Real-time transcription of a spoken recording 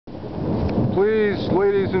Please,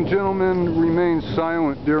 ladies and gentlemen, remain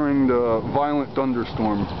silent during the violent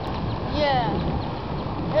thunderstorm. Yeah.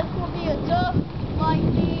 This will be a tough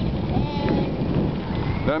lightning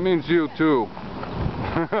and... That means you too.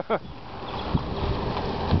 Yeah.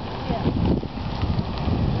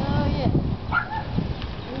 Oh yeah.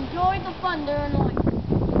 Enjoy the thunder and lightning.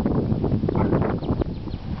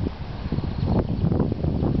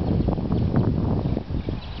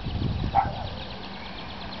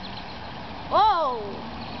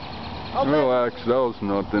 Relax, that was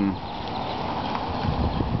nothing.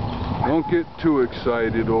 Don't get too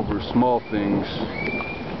excited over small things.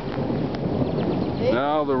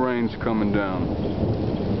 Now the rain's coming down.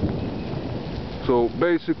 So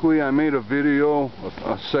basically I made a video,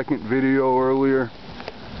 a second video earlier,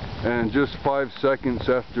 and just 5 seconds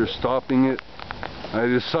after stopping it, I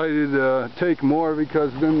decided to take more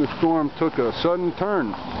because then the storm took a sudden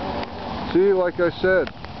turn. See, like I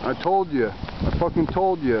said, I told you. I fucking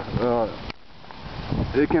told you.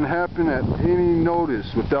 It can happen at any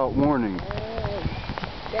notice without warning. Guess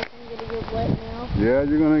I'm gonna get wet now. Yeah,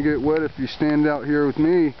 you're gonna get wet if you stand out here with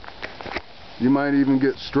me. You might even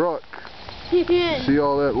get struck. See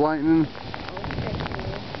all that lightning?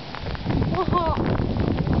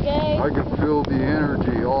 Okay. I can feel the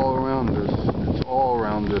energy all around us. It's all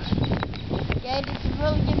around us. Yeah, this is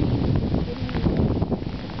really getting me.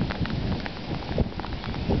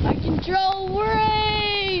 I control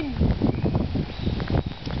rain!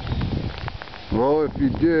 Well, if you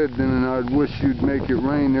did, then I'd wish you'd make it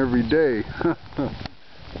rain every day.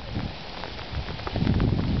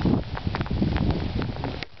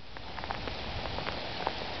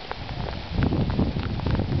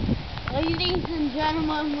 Ladies and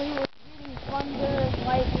gentlemen, we were getting thunder,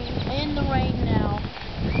 lightning, and the rain now.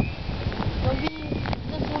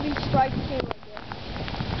 This will be strike 2, I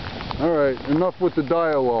guess. Alright, enough with the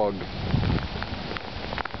dialogue.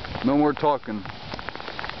 No more talking.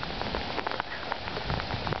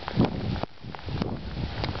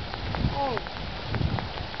 Oh.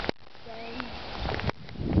 Dang.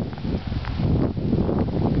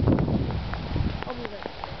 I'll be there.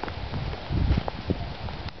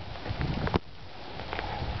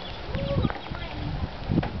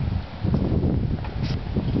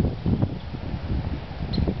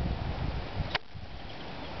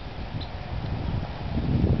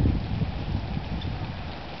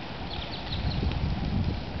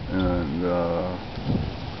 And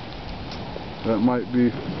that might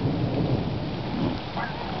be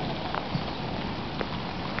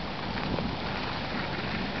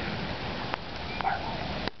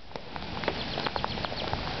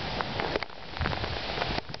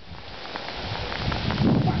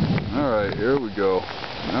alright, here we go.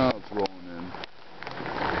 Now it's rolling in.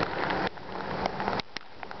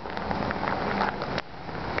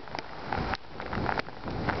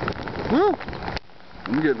 Woo!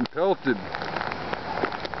 I'm getting pelted.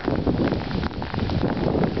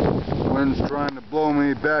 Wind's trying to blow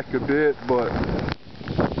me back a bit, but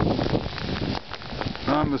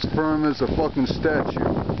I'm as firm as a fucking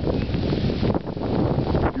statue.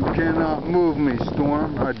 You cannot move me,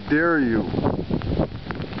 Storm. I dare you.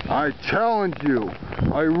 I challenge you.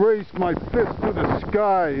 I raise my fist to the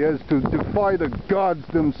sky as to defy the gods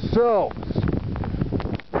themselves.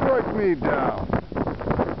 Strike me down.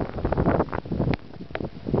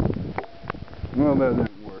 Well, that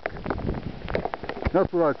didn't work.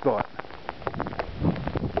 That's what I thought.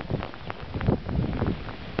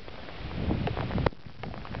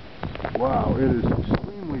 Wow, it is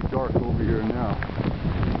extremely dark over here now.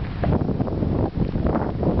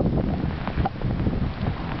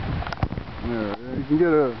 There, you can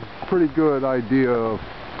get a pretty good idea of...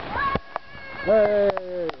 Hey!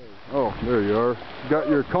 Oh, there you are. Got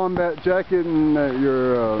your combat jacket and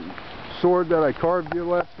your sword that I carved you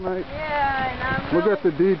last night? Yeah, and I'm Look at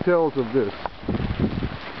the details of this.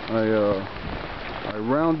 I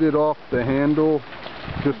rounded off the handle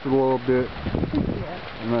just a little bit,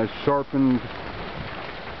 and I sharpened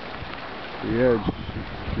the edge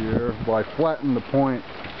here. Well, I flattened the point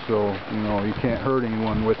so, you know, you can't hurt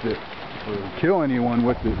anyone with it, or kill anyone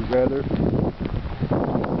with it, rather.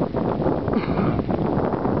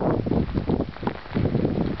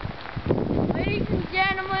 Ladies and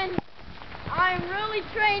gentlemen, I'm really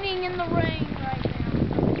training in the rain right now.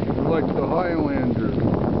 You're like the Highlander.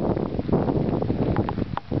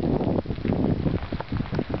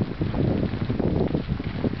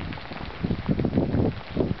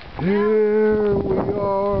 Here we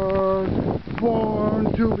are,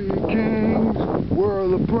 born to be kings. We're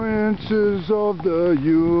the princes of the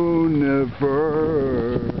universe.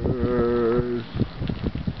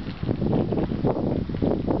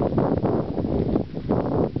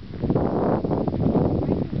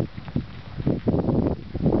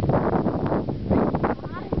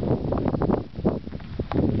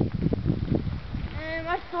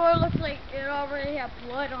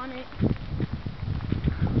 blood on it.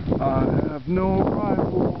 I have no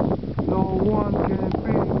rival, no one can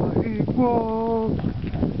be my equal.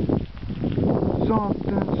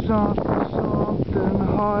 Something, something, something,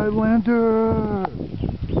 Highlander.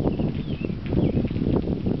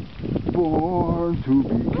 Born to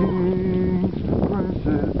be kings,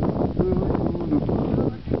 princes of the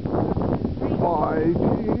universe,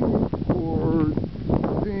 fighting for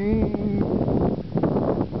things.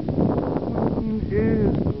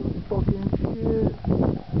 Is the fucking shit.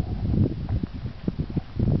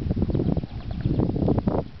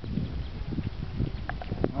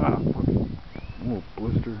 Ah, fucking little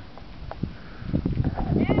blister.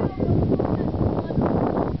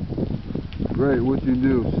 Great, what'd you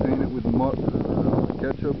do? Stain it with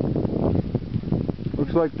ketchup?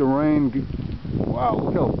 Looks like the rain. Wow,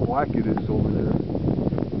 look how black it is over there.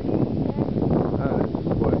 That is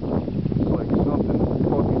like something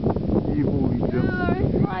fucking evil,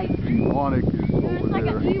 demonic is over There's like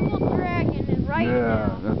there. an evil dragon right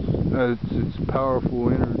now. Yeah, that's it's powerful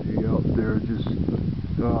energy out there, just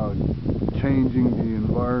changing the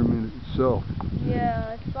environment itself.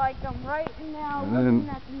 Yeah, it's like I'm right now And looking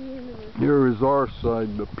then at the universe. here is our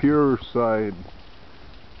side, the pure side.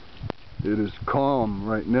 It is calm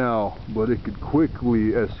right now, but it could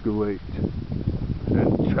quickly escalate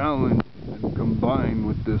and challenge and combine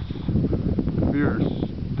with this fierce,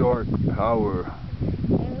 dark power.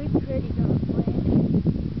 And we pretty got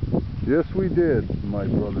wet. Yes, we did, my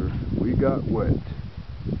brother. We got wet.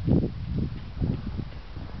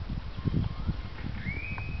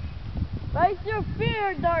 Face your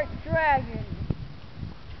fear, dark dragon.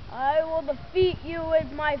 I will defeat you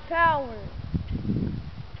with my power.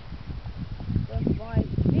 With my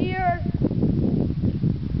fear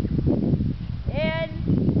and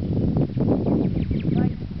by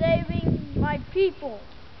saving my people.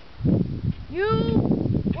 You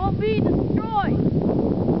will be destroyed.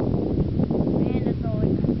 And it's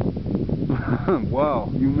always Wow,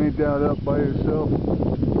 you made that up by yourself?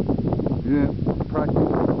 You didn't practice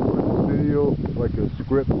before this video like a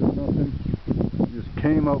script or something? You just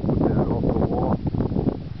came up with that off the wall?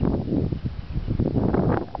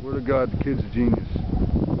 Word of God, the kid's a genius.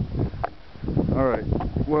 Alright,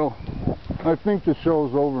 well, I think the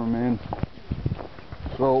show's over, man.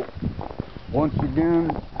 So, once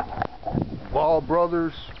again, Vile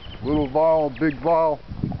Brothers, Little Vile, Big Vile,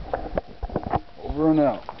 over and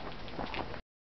out.